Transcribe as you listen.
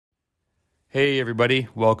Hey everybody,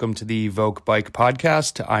 welcome to the Evoke Bike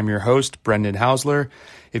Podcast. I'm your host, Brendan Hausler.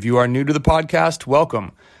 If you are new to the podcast,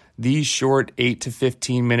 welcome. These short 8 to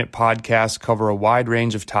 15 minute podcasts cover a wide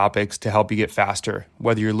range of topics to help you get faster.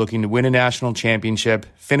 Whether you're looking to win a national championship,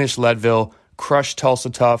 finish Leadville, crush Tulsa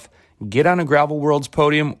Tough, get on a Gravel Worlds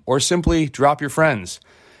podium, or simply drop your friends.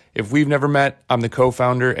 If we've never met, I'm the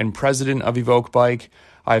co-founder and president of Evoke Bike.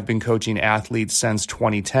 I've been coaching athletes since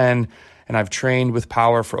 2010, and I've trained with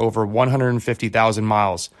Power for over 150,000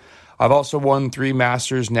 miles. I've also won 3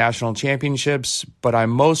 Masters National Championships, but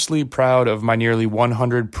I'm mostly proud of my nearly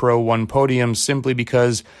 100 Pro 1 podiums simply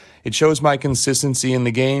because it shows my consistency in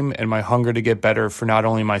the game and my hunger to get better for not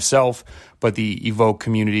only myself, but the Evoke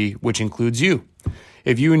community, which includes you.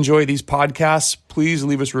 If you enjoy these podcasts, please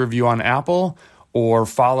leave us a review on Apple or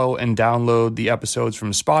follow and download the episodes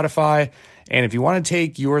from Spotify. And if you want to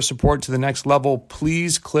take your support to the next level,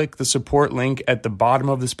 please click the support link at the bottom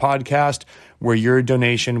of this podcast, where your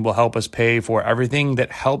donation will help us pay for everything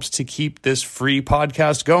that helps to keep this free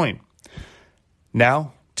podcast going.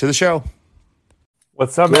 Now to the show.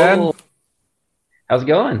 What's up, man? How's it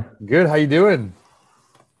going? Good. How you doing?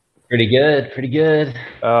 Pretty good. Pretty good.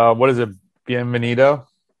 What is it? Bienvenido.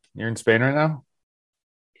 You're in Spain right now?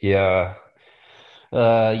 Yeah.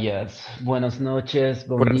 It's buenas noches,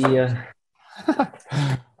 bon dia. Are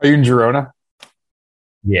you in Girona?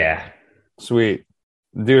 Yeah. Sweet.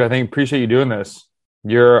 Dude, appreciate you doing this.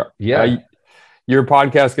 Your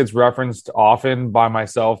podcast gets referenced often by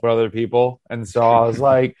myself or other people. And so I was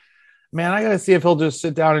like, man, I got to see if he'll just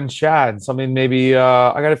sit down and chat and something maybe,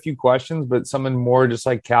 I got a few questions, but something more just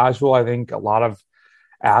like casual. I think a lot of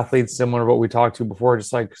athletes similar to what we talked to before,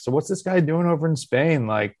 just like, so what's this guy doing over in Spain?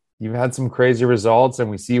 Like, you've had some crazy results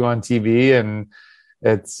and we see you on TV, and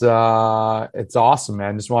it's awesome,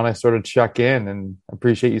 man. Just want to sort of check in and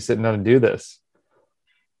appreciate you sitting down to do this.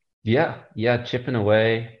 Yeah. Chipping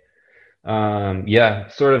away.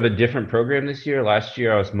 Sort of a different program this year. Last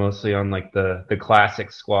year I was mostly on like the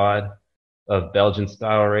classic squad of Belgian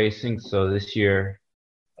style racing. So this year,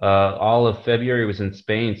 all of February was in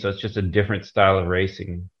Spain. So it's just a different style of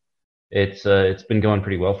racing. It's been going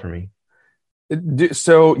pretty well for me.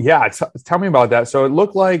 So yeah, tell me about that. So it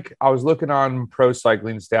looked like I was looking on Pro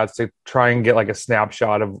Cycling Stats to try and get like a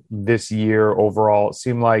snapshot of this year overall. It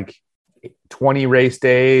seemed like 20 race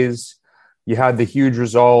days. You had the huge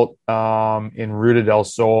result in Ruta del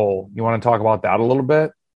Sol. You want to talk about that a little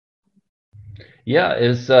bit? Yeah,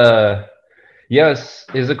 it's a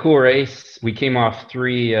cool race. We came off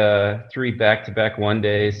three back-to-back one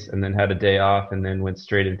days and then had a day off and then went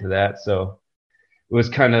straight into that. So it was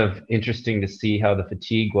kind of interesting to see how the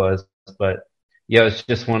fatigue was, but yeah, it's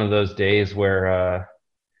just one of those days where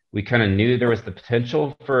we kind of knew there was the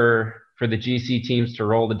potential for the GC teams to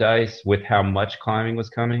roll the dice with how much climbing was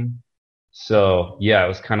coming. So yeah, it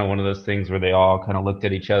was kind of one of those things where they all kind of looked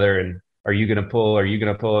at each other and, are you going to pull? Are you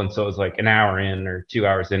going to pull? And so it was like an hour in or 2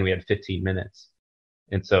 hours in, we had 15 minutes.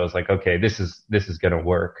 And so it was like, okay, this is going to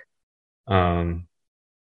work. So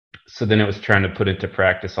then it was trying to put into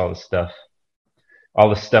practice all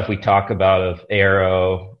the stuff we talk about of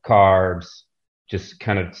aero, carbs, just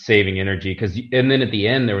kind of saving energy. And then at the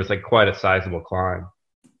end, there was like quite a sizable climb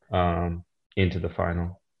into the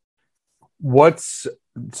final.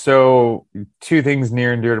 So 2 things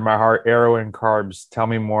near and dear to my heart, aero and carbs. Tell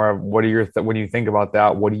me more. What are when you think about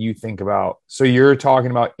that, what do you think about? So you're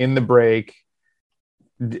talking about in the break.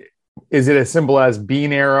 Is it as simple as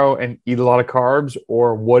being aero and eat a lot of carbs,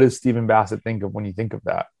 or what does Stephen Bassett think of when you think of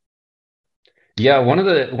that? Yeah, one of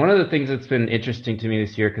the things that's been interesting to me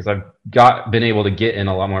this year, because I've been able to get in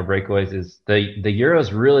a lot more breakaways, is the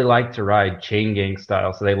Euros really like to ride chain gang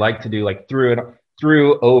style. So they like to do like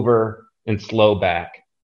through, over, and slow back.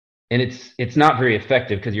 And it's not very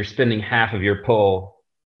effective because you're spending half of your pull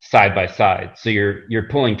side by side. So you're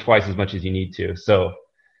pulling twice as much as you need to. So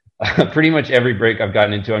pretty much every break I've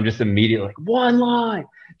gotten into, I'm just immediately like, one line,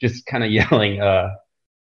 just kind of yelling.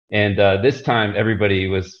 And this time everybody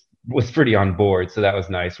was pretty on board. So that was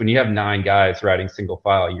nice. When you have 9 guys riding single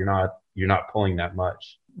file, you're not pulling that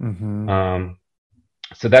much. Mm-hmm.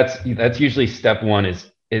 So that's usually step one is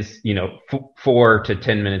 4 to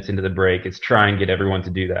 10 minutes into the break. It's try and get everyone to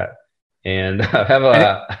do that. And have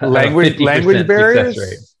a language barriers.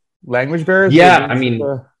 Rate. Language barriers. Yeah, I mean,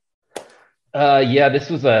 this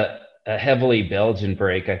was a heavily Belgian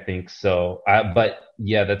break, I think. So, but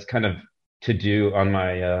yeah, that's kind of to do on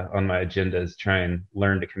my agenda, is try and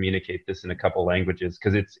learn to communicate this in a couple languages,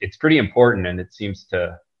 because it's pretty important and it seems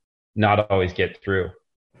to not always get through.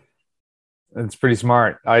 It's pretty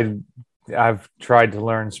smart. I've tried to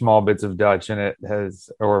learn small bits of Dutch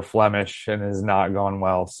or Flemish, and has not gone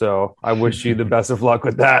well. So I wish you the best of luck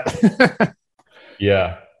with that.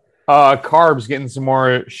 Yeah. Carbs getting some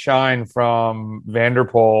more shine from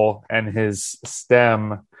Vanderpool and his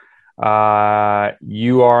stem. You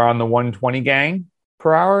are on the 120 gang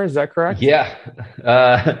per hour. Is that correct? Yeah.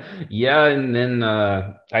 Yeah. And then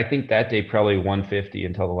I think that day probably 150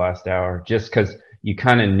 until the last hour, just because you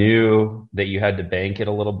kind of knew that you had to bank it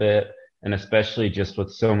a little bit. And especially just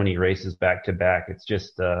with so many races back to back, it's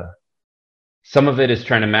just some of it is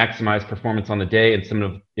trying to maximize performance on the day, and some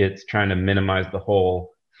of it's trying to minimize the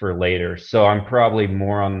hole for later. So I'm probably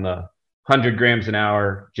more on the 100 grams an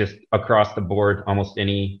hour, just across the board, almost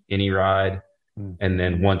any ride, and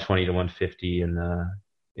then 120 to 150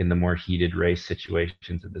 in the more heated race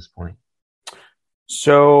situations at this point.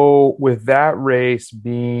 So with that race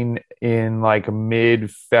being in like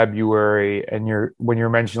mid-February, and when you're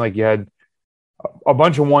mentioning like you had a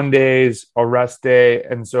bunch of 1 days, a rest day,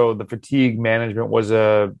 and so the fatigue management was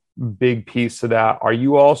a big piece to that. Are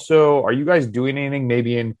you guys doing anything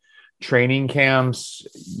maybe in training camps,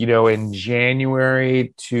 in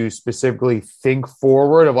January to specifically think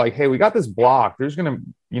forward of like, hey, we got this block. There's going to,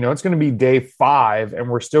 it's going to be day 5 and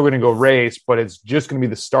we're still going to go race, but it's just going to be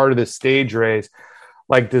the start of this stage race.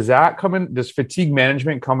 Like, does fatigue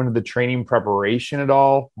management come into the training preparation at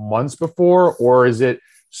all months before, or is it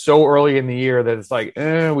so early in the year that it's like,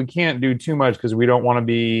 we can't do too much because we don't want to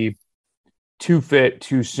be too fit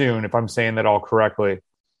too soon, if I'm saying that all correctly?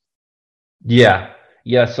 Yeah.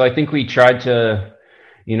 Yeah. So I think we tried to,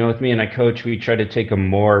 with me and my coach, we tried to take a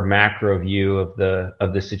more macro view of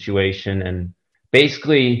the situation, and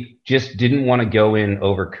basically just didn't want to go in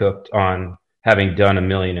overcooked on having done a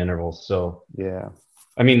million intervals. So yeah.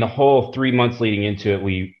 I mean, the whole 3 months leading into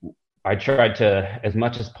it, I tried to, as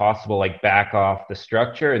much as possible, like back off the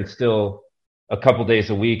structure, and still a couple days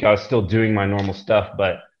a week, I was still doing my normal stuff.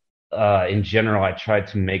 But in general, I tried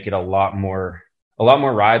to make it a lot more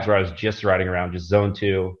rides where I was just riding around, just zone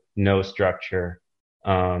 2, no structure.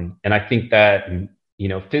 And I think that,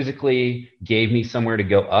 physically gave me somewhere to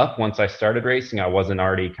go up once I started racing. I wasn't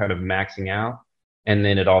already kind of maxing out. And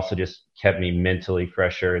then it also just kept me mentally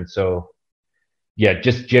fresher. And so, yeah,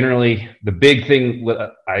 just generally the big thing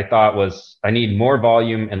I thought was I need more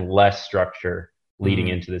volume and less structure leading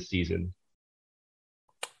into the season.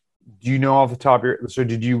 Do you know off the top of so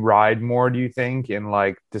did you ride more, do you think, in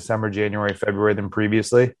like December, January, February than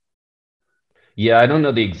previously? Yeah, I don't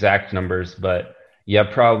know the exact numbers, but yeah,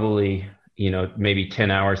 probably, maybe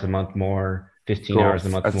 10 hours a month more, 15 hours a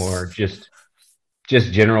month more, just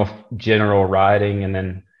general riding. And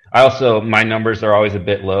then my numbers are always a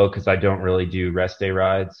bit low because I don't really do rest day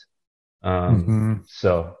rides.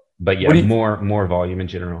 So, but yeah, more volume in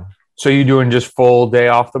general. So you doing just full day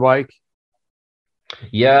off the bike?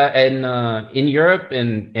 Yeah, and in Europe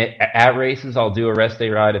and at races, I'll do a rest day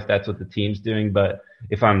ride if that's what the team's doing. But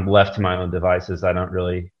if I'm left to my own devices,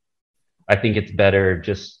 I think it's better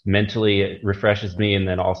just mentally. It refreshes me, and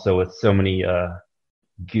then also with so many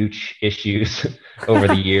gooch issues over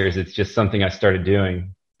the years, it's just something I started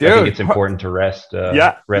doing. Dude, I think it's important to rest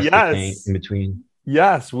the tank in between.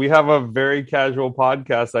 Yes, we have a very casual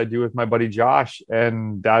podcast I do with my buddy Josh,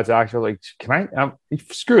 and Dad's actually like, "Can I?"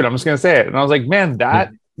 Screw it, I'm just gonna say it. And I was like, "Man,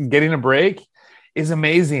 that getting a break is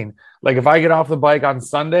amazing." Like if I get off the bike on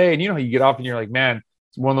Sunday, and how you get off and you're like, "Man,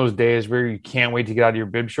 it's one of those days where you can't wait to get out of your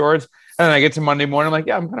bib shorts." And then I get to Monday morning, I'm like,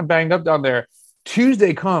 "Yeah, I'm kind of banged up down there."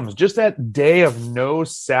 Tuesday comes, just that day of no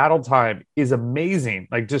saddle time is amazing.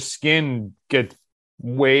 Like just skin gets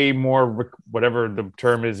way more, whatever the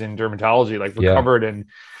term is in dermatology, like recovered. And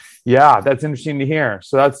that's interesting to hear.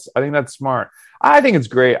 So I think that's smart. I think it's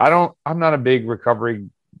great. I'm not a big recovery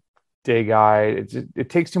day guy. It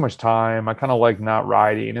takes too much time. I kind of like not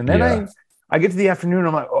riding. And then I get to the afternoon,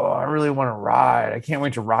 I'm like, oh, I really want to ride. I can't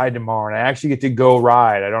wait to ride tomorrow. And I actually get to go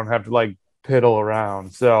ride. I don't have to like piddle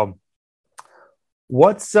around. So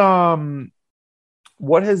what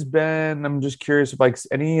has been, I'm just curious if like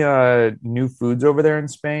any new foods over there in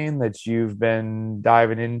Spain that you've been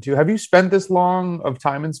diving into. Have you spent this long of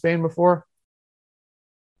time in Spain before?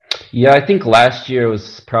 Yeah, I think last year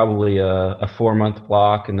was probably a 4-month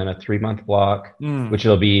block and then a 3-month block, which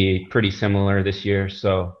will be pretty similar this year.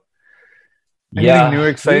 So anything new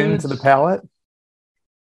exciting to the palate?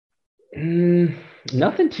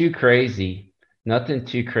 Nothing too crazy.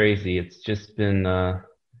 It's just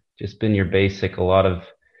been your basic, a lot of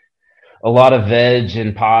veg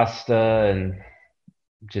and pasta and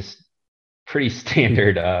just pretty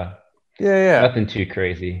standard. Nothing too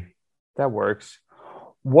crazy. That works.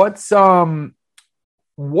 What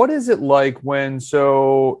is it like when,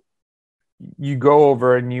 so you go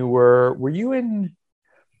over and were you in,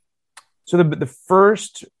 so the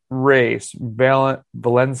first race,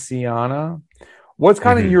 Valenciana, what's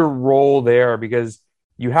kind of Hmm. your role there? Because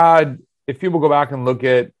you had, if people go back and look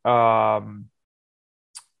at,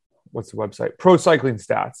 what's the website? Pro Cycling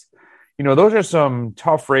Stats. Those are some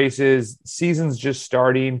tough races. Season's just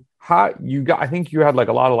starting. How you got? I think you had like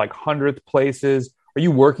a lot of like 100th places. Are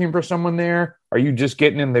you working for someone there? Are you just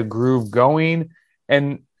getting in the groove going?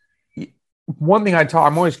 And one thing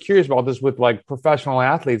I'm always curious about this with like professional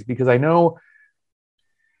athletes, because I know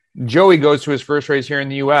Joey goes to his first race here in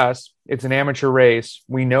the US. It's an amateur race.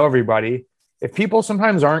 We know everybody. If people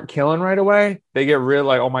sometimes aren't killing right away, they get real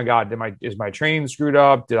like, oh my God, is my training screwed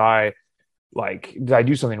up? Did I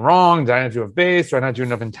do something wrong? Did I not do enough base? Do I not do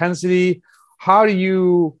enough intensity? How do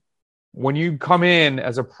you, when you come in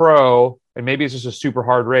as a pro, and maybe it's just a super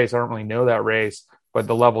hard race, I don't really know that race, but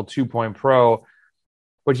the level 2 pro,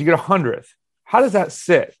 but you get 100th. How does that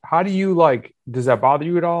sit? How do you does that bother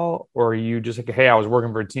you at all? Or are you just like, hey, I was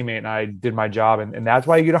working for a teammate and I did my job and that's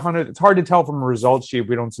why you get 100? It's hard to tell from a result sheet if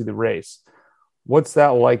we don't see the race. What's that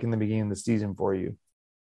like in the beginning of the season for you?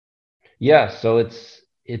 Yeah, so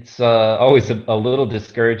it's always a little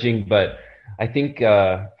discouraging, but I think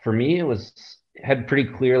for me had pretty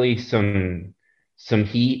clearly some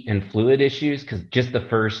heat and fluid issues because just the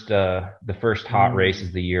first hot races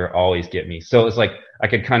of the year always get me. So it's like I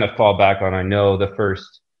could kind of fall back on. I know the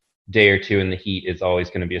first day or two in the heat is always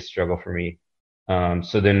going to be a struggle for me.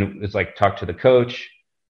 So then it's like talk to the coach,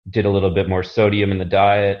 did a little bit more sodium in the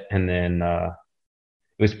diet, and then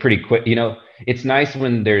it was pretty quick. It's nice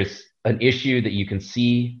when there's an issue that you can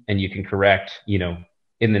see and you can correct, in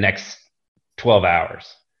the next 12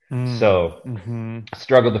 hours. So Mm-hmm. I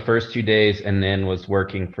struggled the first 2 days and then was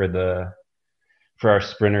working for our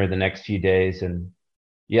sprinter the next few days. And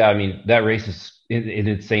yeah, I mean, that race is an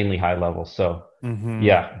insanely high level. So Mm-hmm.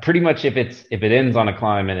 yeah, pretty much if it ends on a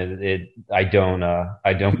climb and I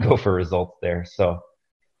don't go for results there. So,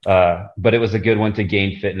 but it was a good one to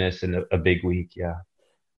gain fitness in a big week. Yeah.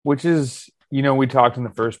 Which is, we talked in the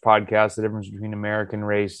first podcast, the difference between American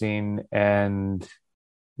racing and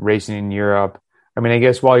racing in Europe. I mean, I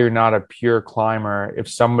guess while you're not a pure climber, if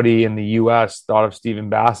somebody in the US thought of Stephen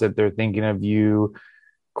Bassett, they're thinking of you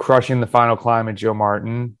crushing the final climb at Joe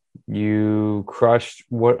Martin. You crushed,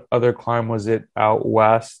 what other climb was it out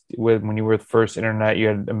west with when you were the first internet? You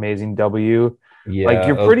had amazing W. Like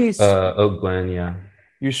Yeah. Oak Glen. Yeah.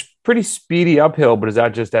 you're pretty speedy uphill, but is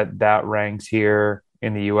that just that ranks here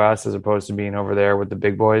in the US as opposed to being over there with the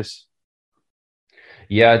big boys?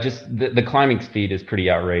 Yeah, just the climbing speed is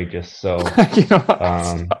pretty outrageous. So, you know,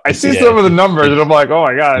 I see yeah, some of the numbers and I'm like, oh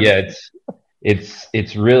my God. yeah,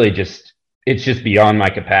 it's really it's just beyond my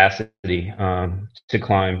capacity to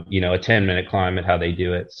climb, a 10-minute climb at how they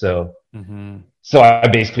do it. So, Mm-hmm. so I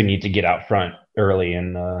basically need to get out front early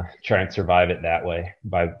and try and survive it that way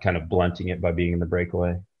by kind of blunting it by being in the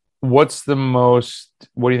breakaway. What do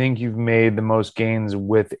you think you've made the most gains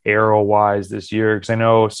with aero wise this year? Because I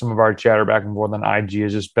know some of our chatter back and forth on IG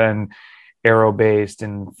has just been aero based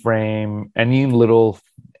and frame.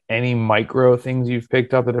 Any micro things you've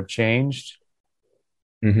picked up that have changed?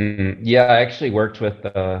 Yeah, I actually worked with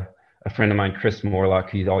a friend of mine, Chris Morlock.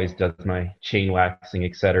 He always does my chain waxing,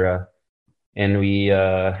 etc. And we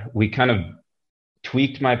kind of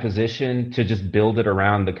tweaked my position to just build it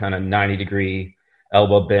around the kind of 90-degree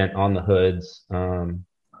elbow bent on the hoods.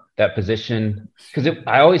 That position, because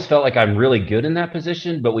I always felt like I'm really good in that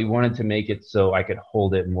position, but we wanted to make it so I could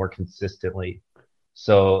hold it more consistently.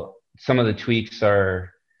 So some of the tweaks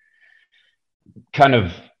are kind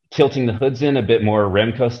of tilting the hoods in a bit more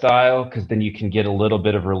Remco style, because then you can get a little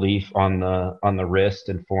bit of relief on the wrist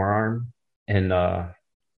and forearm, and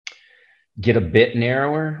get a bit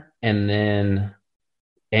narrower, and then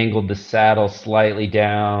angled the saddle slightly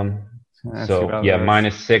down. So yeah,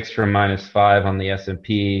 -6 from -5 on the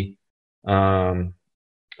S&P.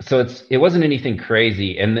 So it wasn't anything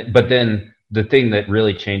crazy, but then the thing that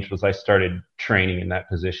really changed was I started training in that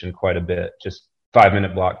position quite a bit, just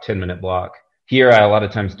 5-minute block, 10-minute block. Here, I a lot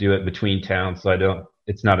of times do it between towns, so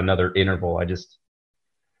it's not another interval.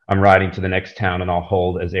 I'm riding to the next town and I'll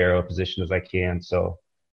hold as aero position as I can. So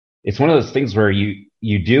it's one of those things where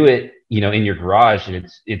you do it, in your garage, and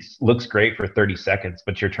it looks great for 30 seconds,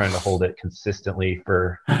 but you're trying to hold it consistently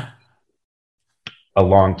for a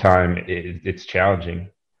long time. It's challenging.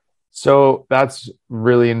 So that's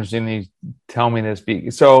really interesting that you tell me this.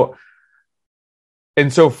 So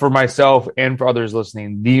for myself and for others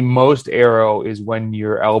listening, the most aero is when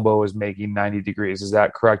your elbow is making 90 degrees. Is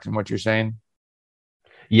that correct in what you're saying?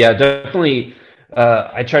 Yeah, definitely.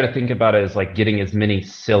 I try to think about it as like getting as many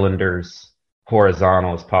cylinders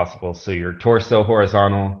horizontal as possible. So your torso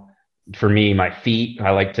horizontal. For me, my feet, I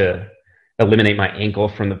like to eliminate my ankle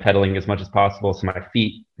from the pedaling as much as possible. So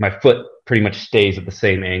my foot pretty much stays at the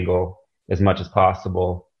same angle as much as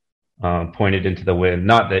possible, pointed into the wind.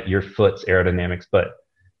 Not that your foot's aerodynamics, but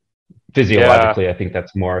physiologically, I think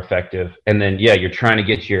that's more effective. And then, you're trying to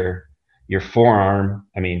get your forearm.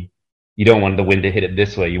 I mean, you don't want the wind to hit it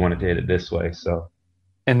this way. You want it to hit it this way. So,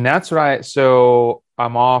 and that's right. So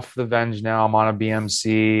I'm off the Venge now. I'm on a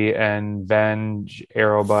BMC and Venge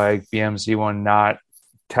aero bike, BMC one, not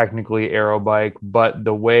technically aero bike, but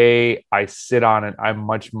the way I sit on it, I'm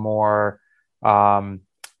much more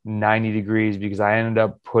 90 degrees because I ended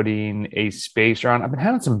up putting a spacer on. I've been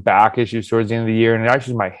having some back issues towards the end of the year, and it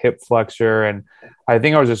actually is my hip flexor. And I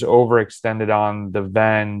think I was just overextended on the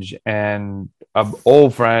Venge. And an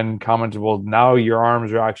old friend commented, well, now your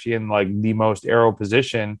arms are actually in like the most aero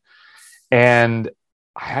position. And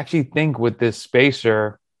I actually think with this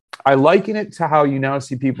spacer, I liken it to how you now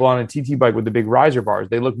see people on a TT bike with the big riser bars.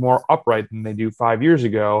 They look more upright than they do 5 years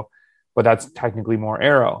ago, but that's technically more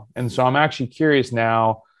aero. And so I'm actually curious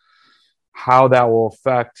now how that will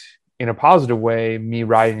affect, in a positive way, me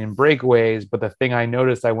riding in breakaways. But the thing I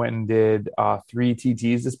noticed, I went and did 3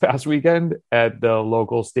 TTs this past weekend at the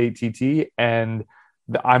local state TT, and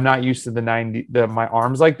I'm not used to my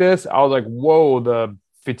arms like this. I was like, whoa, the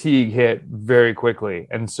fatigue hit very quickly.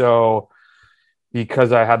 And so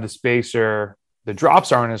because I had the spacer, the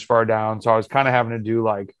drops aren't as far down. So I was kind of having to do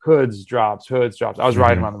like hoods, drops. I was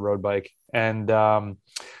riding on the road bike. And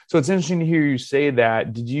so it's interesting to hear you say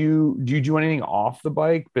that. Do you do anything off the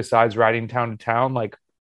bike besides riding town to town, like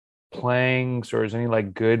planks, or is any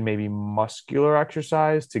like good, maybe muscular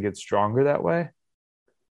exercise to get stronger that way?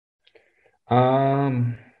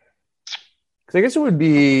 Because I guess it would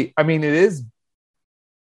be, I mean, it is,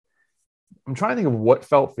 I'm trying to think of what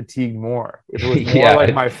felt fatigue more. If it was more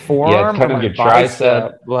like my forearm or my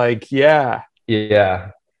bicep, like, Yeah.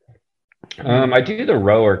 I do the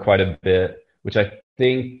rower quite a bit, which I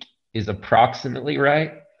think is approximately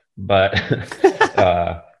right, but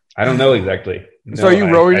I don't know exactly. No, so are you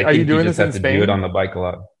rowing? Are you doing this in Spain? Do it on the bike a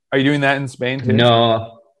lot. Are you doing that in Spain too?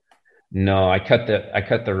 No. I cut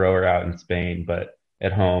the rower out in Spain, but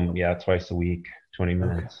at home, twice a week, 20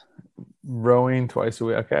 minutes. Rowing twice a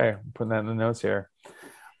week. Okay, I'm putting that in the notes here.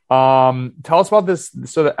 Tell us about this.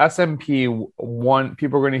 So the SMP one,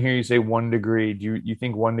 people are going to hear you say 1 degree. Do you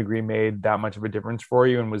think 1 degree made that much of a difference for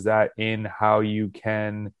you? And was that in how you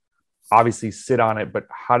can obviously sit on it, but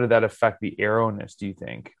how did that affect the aeroness, do you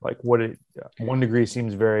think? Like 1 degree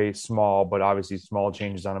seems very small, but obviously small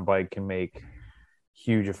changes on a bike can make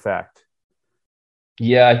huge effect.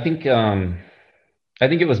 Yeah, I think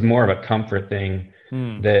it was more of a comfort thing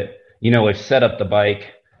that, we've set up the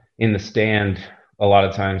bike in the stand a lot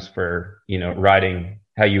of times for, riding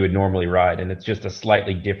how you would normally ride. And it's just a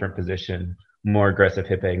slightly different position, more aggressive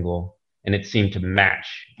hip angle. And it seemed to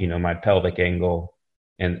match, my pelvic angle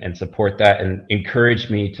and support that and encourage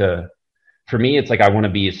me for me, it's like I want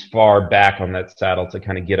to be as far back on that saddle to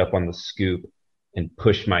kind of get up on the scoop and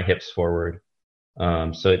push my hips forward.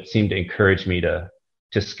 So it seemed to encourage me to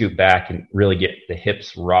scoop back and really get the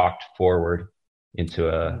hips rocked forward into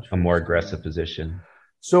a more aggressive position.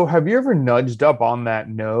 So have you ever nudged up on that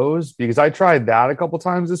nose? Because I tried that a couple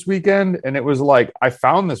times this weekend, and it was like I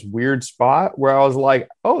found this weird spot where I was like,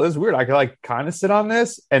 oh, this is weird. I could like kind of sit on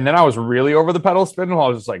this. And then I was really over the pedal spin while I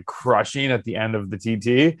was just like crushing at the end of the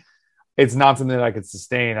TT. It's not something that I could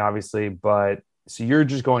sustain, obviously, but so you're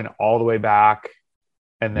just going all the way back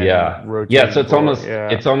and then rotating. So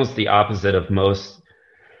it's almost the opposite of most.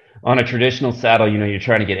 On a traditional saddle, you're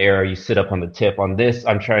trying to get aero, you sit up on the tip. On this,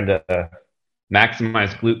 I'm trying to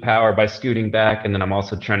maximize glute power by scooting back, and then I'm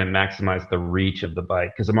also trying to maximize the reach of the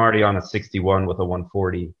bike because I'm already on a 61 with a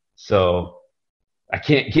 140. So I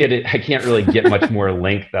can't really get much more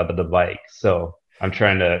length out of the bike. So I'm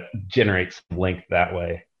trying to generate some length that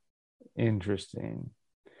way. Interesting.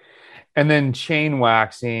 And then chain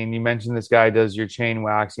waxing, you mentioned this guy does your chain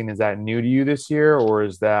waxing. Is that new to you this year, or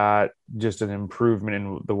is that just an improvement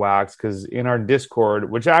in the wax? Because in our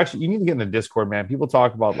Discord, which actually you need to get in the Discord, man. People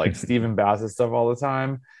talk about like Stephen Bassett stuff all the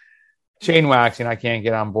time. Chain waxing, I can't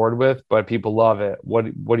get on board with, but people love it. What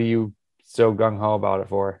are you so gung ho about it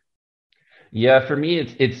for? Yeah, for me,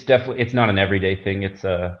 it's definitely, it's not an everyday thing. It's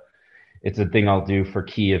a thing I'll do for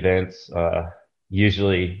key events.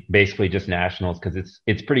 Usually basically just nationals because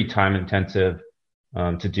it's pretty time intensive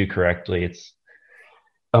to do correctly. It's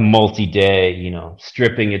a multi-day,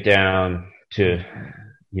 stripping it down to,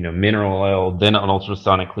 mineral oil, then an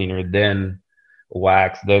ultrasonic cleaner, then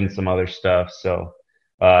wax, then some other stuff. So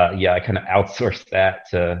I kind of outsourced that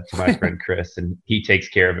to my friend Chris, and he takes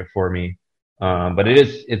care of it for me. But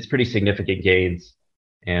it's pretty significant gains,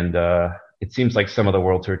 and it seems like some of the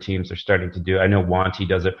World Tour teams are starting to do it. I know Wanty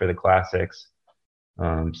does it for the classics.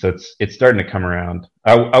 So it's starting to come around.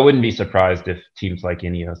 I wouldn't be surprised if teams like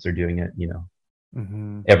Ineos are doing it,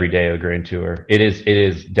 every day of a Grand Tour. It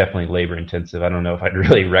is definitely labor intensive. I don't know if I'd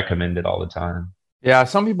really recommend it all the time. Yeah,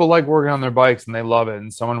 some people like working on their bikes and they love it.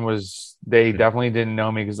 And they definitely didn't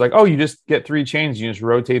know me because like, oh, you just get 3 chains, you just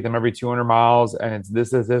rotate them every 200 miles, and it's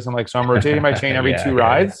this. I'm like, so I'm rotating my chain every 2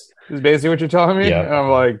 rides. Is basically what you're telling me. Yeah. And I'm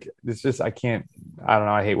like, it's just I don't know.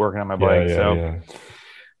 I hate working on my bike. Yeah.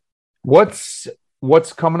 What's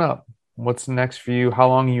coming up? What's next for you? How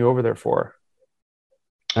long are you over there for?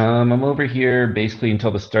 I'm over here basically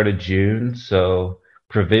until the start of June. So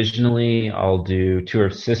provisionally, I'll do Tour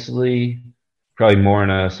of Sicily, probably more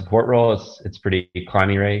in a support role. It's pretty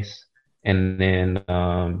climby race, and then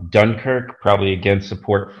Dunkirk, probably again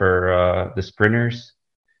support for the sprinters,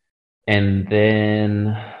 and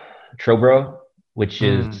then Trobro, which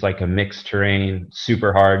is like a mixed terrain,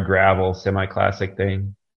 super hard gravel, semi-classic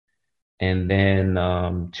thing, and then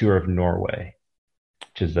Tour of Norway,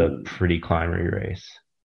 which is a pretty climby race.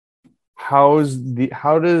 How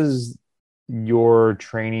does your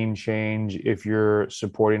training change if you're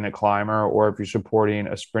supporting a climber or if you're supporting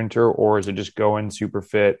a sprinter, or is it just going super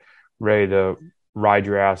fit, ready to ride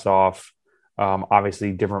your ass off?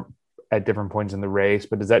 Obviously different at different points in the race,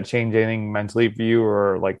 but does that change anything mentally for you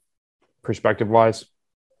or like perspective wise?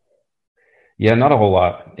 Yeah, not a whole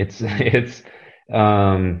lot. It's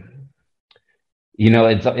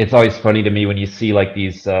always funny to me when you see like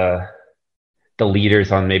these the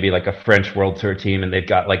leaders on maybe like a French World Tour team, and they've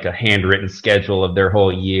got like a handwritten schedule of their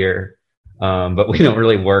whole year. But we don't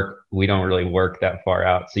really work that far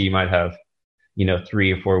out. So you might have,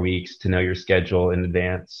 3 or 4 weeks to know your schedule in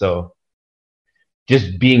advance. So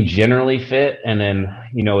just being generally fit, and then,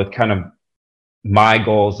 with kind of my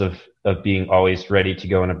goals of being always ready to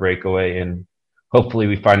go on a breakaway, and hopefully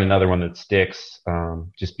we find another one that sticks.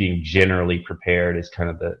 Just being generally prepared is kind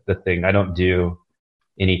of the thing. I don't do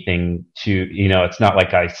anything it's not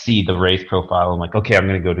like I see the race profile. I'm like, okay, I'm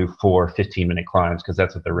going to go do 4 15-minute climbs because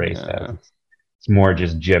that's what the race has. It's more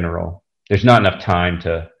just general. There's not enough time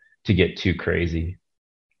to get too crazy.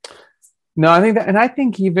 No, I think that, and I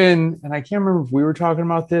think even, and I can't remember if we were talking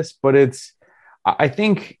about this, but I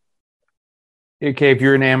think, okay, if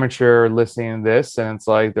you're an amateur listening to this and it's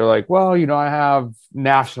like, they're like, well, I have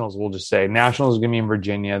nationals, we'll just say nationals is going to be in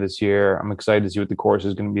Virginia this year. I'm excited to see what the course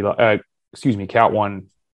is going to be like. Cat 1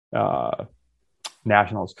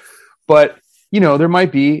 nationals. But, there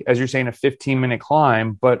might be, as you're saying, a 15-minute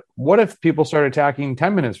climb, but what if people start attacking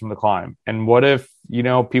 10 minutes from the climb? And what if,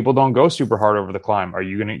 people don't go super hard over the climb?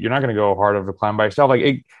 You're not going to go hard over the climb by yourself.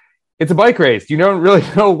 Like it's a bike race. You don't really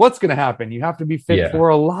know what's going to happen. You have to be fit for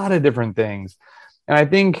a lot of different things. And I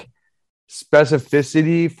think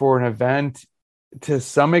specificity for an event to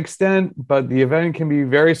some extent, but the event can be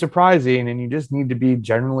very surprising, and you just need to be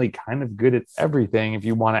generally kind of good at everything if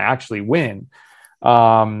you want to actually win.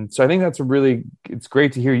 So I think it's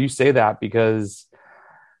great to hear you say that, because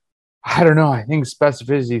I don't know, I think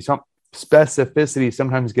specificity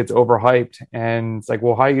sometimes gets overhyped, and it's like,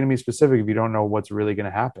 well, how are you going to be specific if you don't know what's really going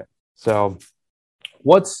to happen? So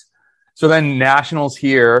then nationals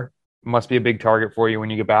here must be a big target for you when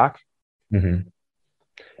you get back. Mm-hmm.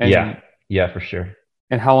 Yeah, for sure.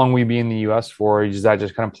 And how long will you be in the US for? Does that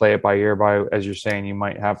just kind of play it by ear as you're saying, you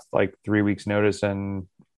might have like 3 weeks notice and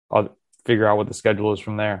I'll figure out what the schedule is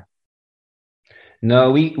from there?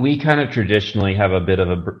 No, we kind of traditionally have a bit of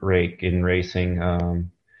a break in racing.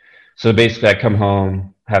 So basically I come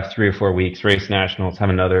home, have 3 or 4 weeks, race nationals, have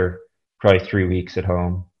another probably 3 weeks at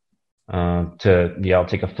home. I'll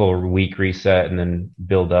take a full week reset and then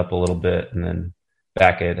build up a little bit and then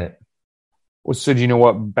back at it. Well, so do you know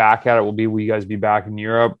what back at it will be? Will you guys be back in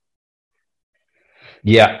Europe?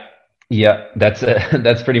 Yeah.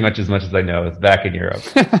 That's pretty much as I know. It's back in Europe.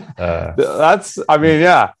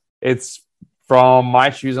 It's from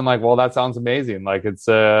my shoes. I'm like, well, that sounds amazing. Like it's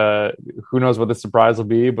who knows what the surprise will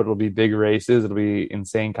be, but it'll be big races. It'll be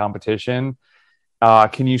insane competition.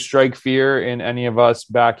 Can you strike fear in any of us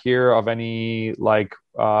back here of any like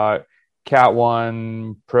Cat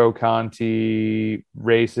 1 Pro Conti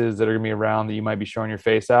races that are going to be around that you might be showing your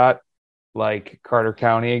face at, like Carter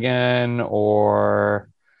County again,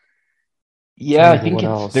 or I think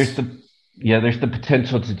there's the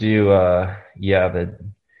potential to do the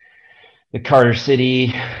Carter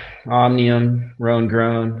City, Omnium, Roan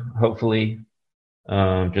Grown, hopefully,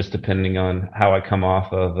 just depending on how I come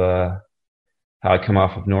off of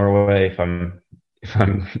Norway. if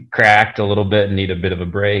I'm cracked a little bit and need a bit of a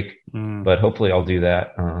break. Mm. But hopefully I'll do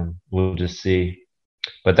that. We'll just see.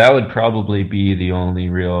 But that would probably be the only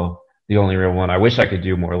real one. I wish I could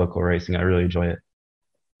do more local racing. I really enjoy it.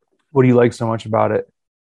 What do you like so much about it?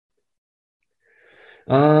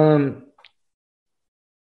 Um,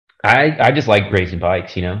 I just like racing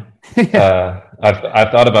bikes, you know. Yeah.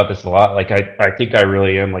 I've thought about this a lot. Like I think I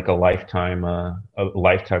really am like a lifetime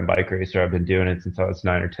bike racer. I've been doing it since I was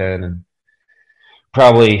 9 or 10, and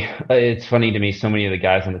probably it's funny to me. So many of the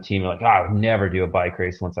guys on the team are like, "Oh, I would never do a bike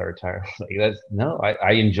race once I retire." Like that's no,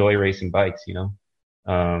 I enjoy racing bikes. You know,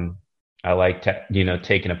 I like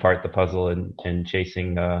taking apart the puzzle and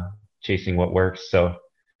chasing what works. So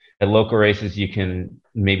at local races, you can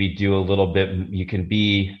maybe do a little bit. You can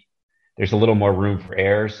be there's a little more room for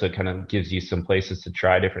error, so it kind of gives you some places to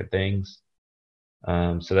try different things.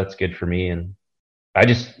 So that's good for me, and I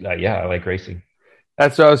just yeah, I like racing.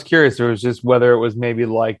 That's what I was curious. It was just whether it was maybe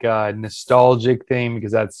like a nostalgic thing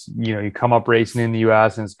because that's, you come up racing in the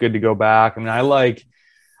US and it's good to go back. I mean,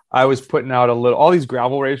 I was putting out all these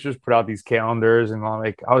gravel racers put out these calendars and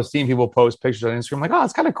I was seeing people post pictures on Instagram like, oh,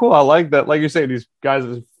 it's kind of cool. I like that. Like you say, these guys,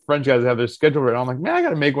 French guys have their schedule right. I'm like, man, I got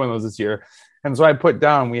to make one of those this year. And so I put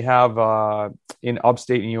down, we have in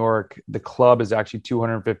upstate New York, the club is actually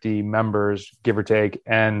 250 members, give or take.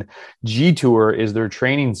 And G Tour is their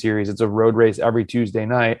training series. It's a road race every Tuesday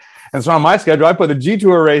night. And so on my schedule, I put the G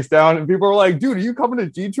Tour race down and people were like, dude, are you coming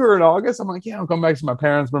to G Tour in August? I'm like, yeah, I'm coming back to my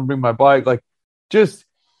parents. I'm going to bring my bike. Like just,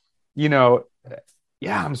 you know,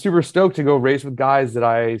 yeah, I'm super stoked to go race with guys that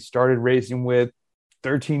I started racing with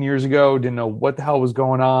 13 years ago, didn't know what the hell was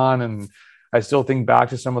going on. And I still think back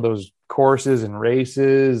to some of those courses and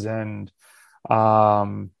races. And yeah,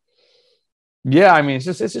 I mean, it's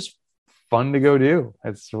just fun to go do.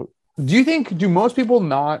 Do most people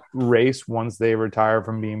not race once they retire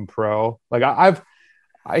from being pro? Like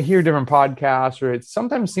I hear different podcasts or it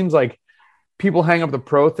sometimes seems like people hang up the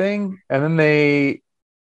pro thing and then they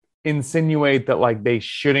insinuate that like they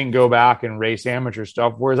shouldn't go back and race amateur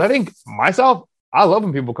stuff. Whereas I think myself, I love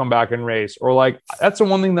when people come back and race, or like that's the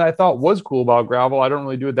one thing that I thought was cool about gravel. I don't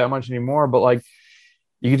really do it that much anymore, but like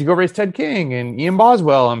you get to go race Ted King and Ian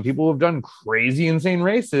Boswell and people who have done crazy, insane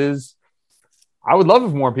races. I would love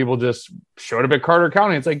if more people just showed up at Carter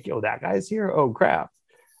County. It's like, yo, that guy's here. Oh crap.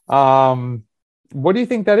 What do you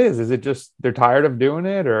think that is? Is it just they're tired of doing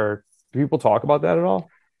it, or do people talk about that at all?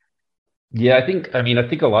 Yeah, I think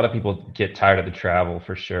a lot of people get tired of the travel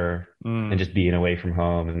for sure, and Mm. just being away from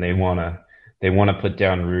home, and they wanna put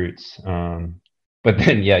down roots. But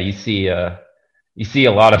then yeah, you see a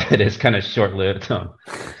lot of it is kind of short lived.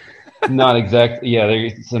 Not exact. Yeah,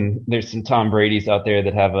 there's some Tom Brady's out there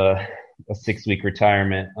that have a 6 week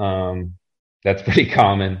retirement. That's pretty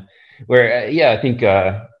common. Where yeah, I think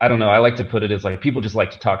I don't know. I like to put it as like people just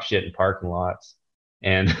like to talk shit in parking lots,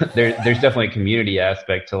 and there's definitely a community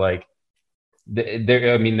aspect to like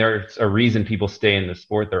there. I mean, there's a reason people stay in the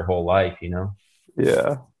sport their whole life, you know.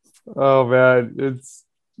 Yeah. Oh man, it's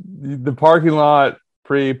the parking lot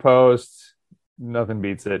pre-post, nothing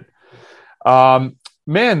beats it.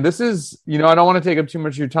 Man, this is, I don't want to take up too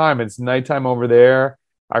much of your time. It's nighttime over there.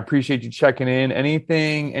 I appreciate you checking in.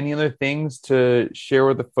 Any other things to share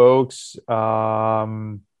with the folks that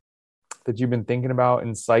you've been thinking about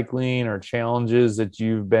in cycling or challenges that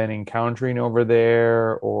you've been encountering over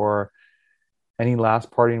there, or any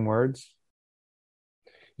last parting words?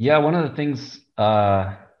 Yeah, one of the things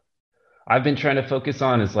I've been trying to focus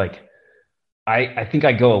on is like I think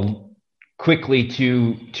I go quickly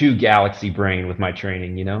to galaxy brain with my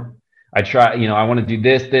training, you know. I try, I want to do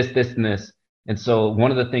this, and this. And so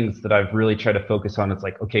one of the things that I've really tried to focus on is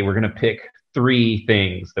like, okay, we're going to pick three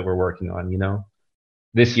things that we're working on, you know.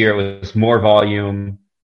 This year it was more volume,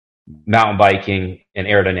 mountain biking, and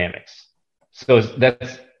aerodynamics. So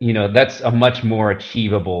that's a much more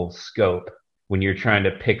achievable scope when you're trying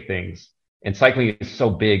to pick things. And cycling is so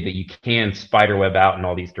big that you can spider web out in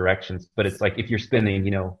all these directions. But it's like if you're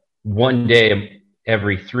spending, one day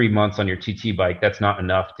every 3 months on your TT bike, that's not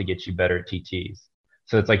enough to get you better at TTs.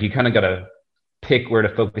 So it's like you kind of got to pick where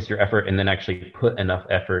to focus your effort and then actually put enough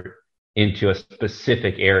effort into a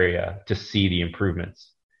specific area to see the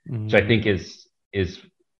improvements, which I think is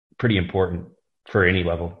pretty important for any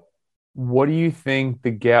level. What do you think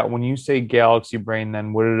when you say galaxy brain,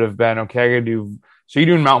 then would it have been okay? I gotta do. So you're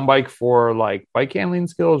doing mountain bike for like bike handling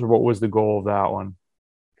skills, or what was the goal of that one?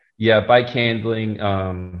 Yeah, bike handling.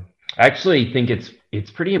 I actually think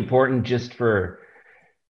it's pretty important just for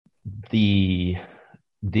the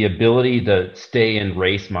ability to stay in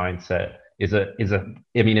race mindset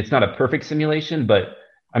I mean, it's not a perfect simulation, but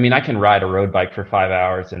I mean, I can ride a road bike for 5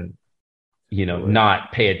 hours and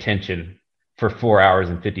not pay attention for 4 hours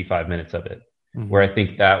and 55 minutes of it. Mm-hmm. Where I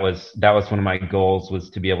think that was one of my goals, was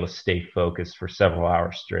to be able to stay focused for several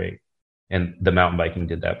hours straight. And the mountain biking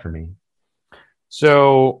did that for me.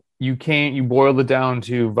 So you boiled it down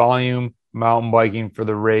to volume, mountain biking for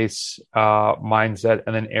the race, mindset,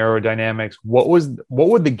 and then aerodynamics. What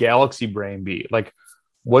would the Galaxy brain be? Like,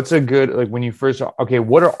 what's a good, like when you first, okay,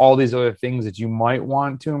 what are all these other things that you might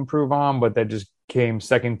want to improve on, but that just came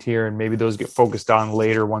second tier, and maybe those get focused on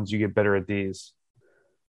later once you get better at these?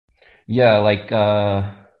 Yeah, like,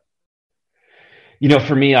 for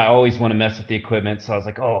me, I always want to mess with the equipment. So I was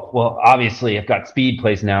like, oh, well, obviously I've got speed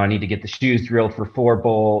plates now. I need to get the shoes drilled for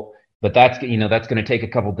 4-bolt, but that's going to take a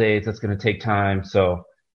couple days. That's going to take time. So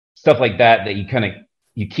stuff like that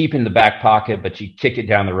you keep in the back pocket, but you kick it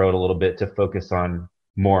down the road a little bit to focus on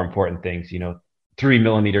more important things. 3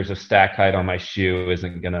 millimeters of stack height on my shoe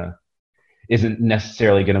isn't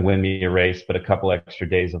necessarily going to win me a race, but a couple extra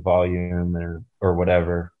days of volume or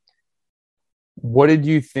whatever. What did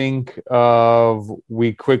you think of,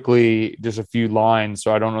 just a few lines,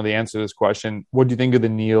 so I don't know the answer to this question. What do you think of the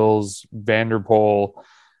Niels van der Poel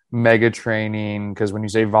mega training? Because when you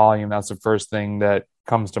say volume, that's the first thing that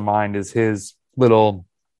comes to mind, is his little,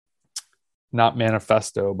 not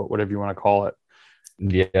manifesto, but whatever you want to call it.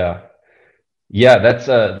 Yeah,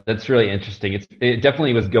 that's really interesting. It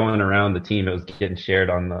definitely was going around the team. It was getting shared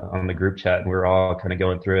on the group chat, and we were all kind of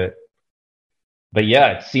going through it. But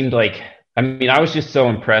yeah, it seemed like, I was just so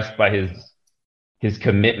impressed by his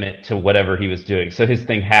commitment to whatever he was doing. So his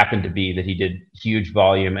thing happened to be that he did huge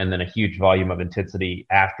volume and then a huge volume of intensity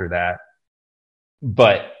after that.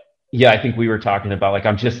 But yeah, I think we were talking about, like,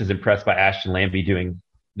 I'm just as impressed by Ashton Lambie doing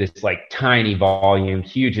this like tiny volume,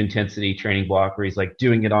 huge intensity training block where he's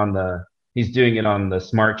doing it on the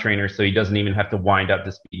smart trainer. So he doesn't even have to wind up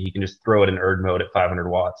the speed. He can just throw it in erg mode at 500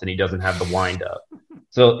 watts and he doesn't have the wind up.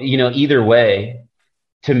 So, either way,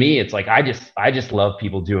 to me, it's like, I just love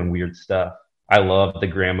people doing weird stuff. I love the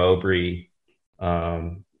Graham Obree,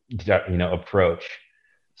 approach.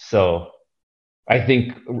 So I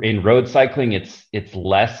think in road cycling, it's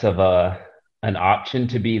less of an option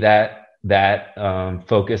to be that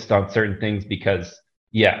focused on certain things, because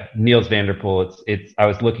Niels van der Poel, I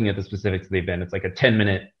was looking at the specifics of the event. It's like a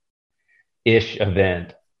 10-minute-ish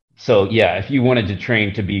event. So if you wanted to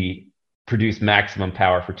train to produce maximum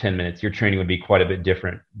power for 10 minutes, your training would be quite a bit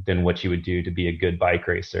different than what you would do to be a good bike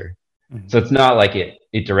racer. Mm-hmm. So it's not like it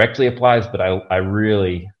directly applies, but I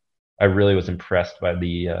really was impressed by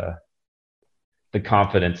the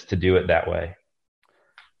confidence to do it that way.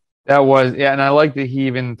 That was, and I like that he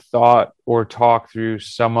even thought or talked through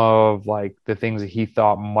some of like the things that he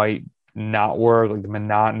thought might not work, like the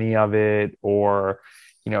monotony of it, or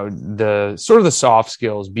the sort of the soft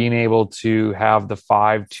skills, being able to have the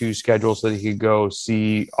 5-2 schedule so that he could go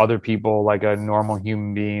see other people like a normal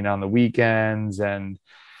human being on the weekends. And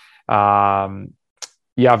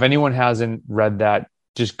if anyone hasn't read that,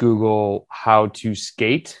 just Google how to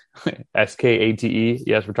skate, SKATE.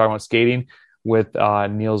 Yes, we're talking about skating with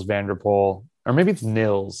Niels van der Poel, or maybe it's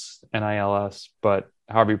Nils, Nils, but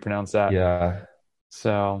however you pronounce that. Yeah.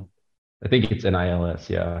 So I think it's NILS.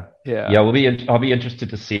 Yeah. I'll be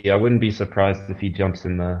interested to see. I wouldn't be surprised if he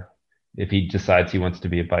if he decides he wants to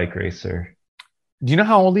be a bike racer. Do you know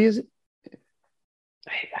how old he is?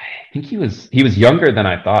 I think he was younger than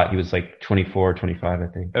I thought. He was like 24, 25, I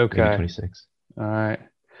think. Okay. Maybe 26. All right.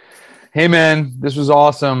 Hey man, this was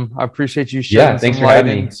awesome. I appreciate you shedding some light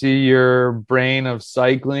into your brain of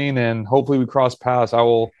cycling, and hopefully we cross paths. I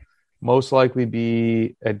will most likely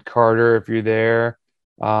be at Carter if you're there.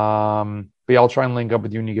 But I'll try and link up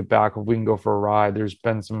with you when you get back. If we can go for a ride. There's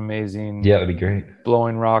been some amazing, that'd be great,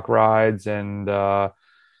 blowing rock rides, and I'm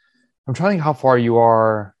trying to think how far you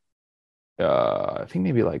are. I think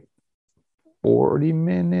maybe like 40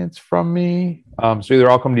 minutes from me. So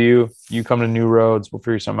either I'll come to you, you come to New Roads. We'll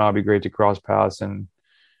figure something out. It'd be great to cross paths and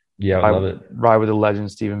I love it. Ride with the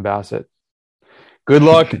legend Stephen Bassett. Good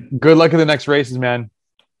luck. Good luck at the next races, man.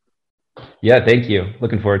 Yeah, thank you.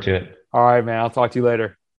 Looking forward to it. All right, man. I'll talk to you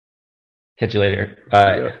later. Catch you later.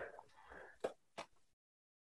 Bye.